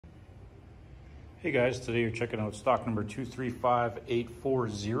Hey guys, today you're checking out stock number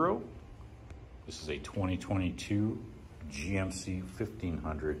 235840. This is a 2022 GMC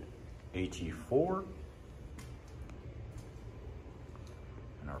 1500 AT4.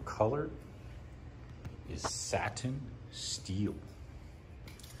 And our color is satin steel.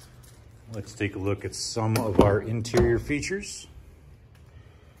 Let's take a look at some of our interior features.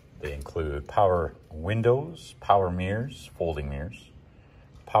 They include power windows, power mirrors, folding mirrors,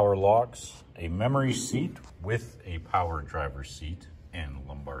 power locks, a memory seat with a power driver seat and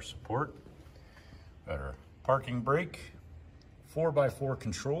lumbar support. Got our parking brake, 4x4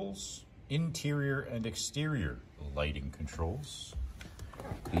 controls, interior and exterior lighting controls.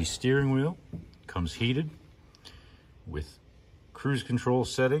 The steering wheel comes heated with cruise control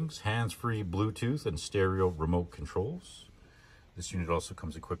settings, hands-free Bluetooth and stereo remote controls. This unit also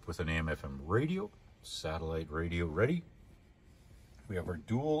comes equipped with an AM/FM radio, satellite radio ready. We have our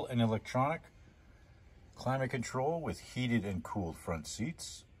dual and electronic climate control with heated and cooled front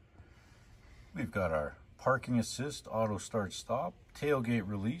seats. We've got our parking assist, auto start stop, tailgate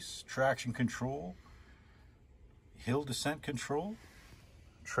release, traction control, hill descent control,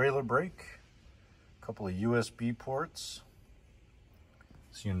 trailer brake, a couple of USB ports.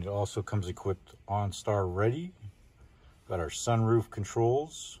 This unit also comes equipped OnStar ready. Got our sunroof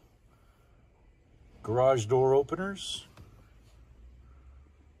controls, garage door openers,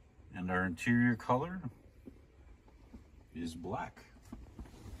 and our interior color is black.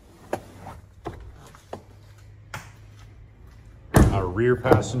 Our rear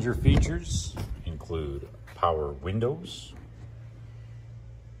passenger features include power windows,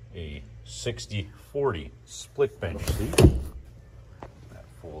 a 60/40 split bench seat that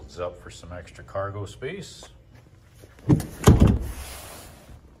folds up for some extra cargo space.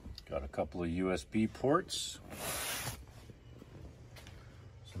 Got a couple of USB ports,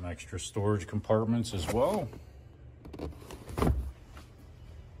 some extra storage compartments as well.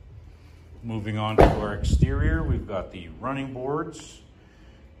 Moving on to our exterior, we've got the running boards,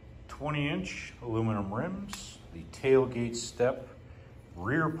 20-inch aluminum rims, the tailgate step,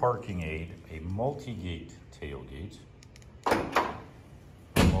 rear parking aid, a multi-gate tailgate,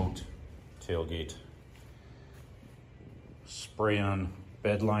 remote tailgate spray-on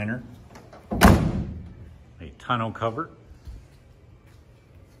bed liner, a tonneau cover,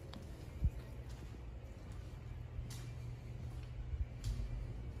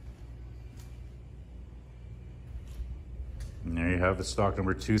 and there you have it, stock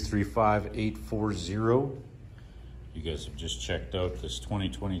number 235840. You guys have just checked out this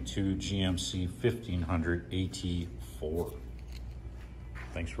 2022 GMC 1500 AT4.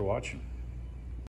 Thanks for watching.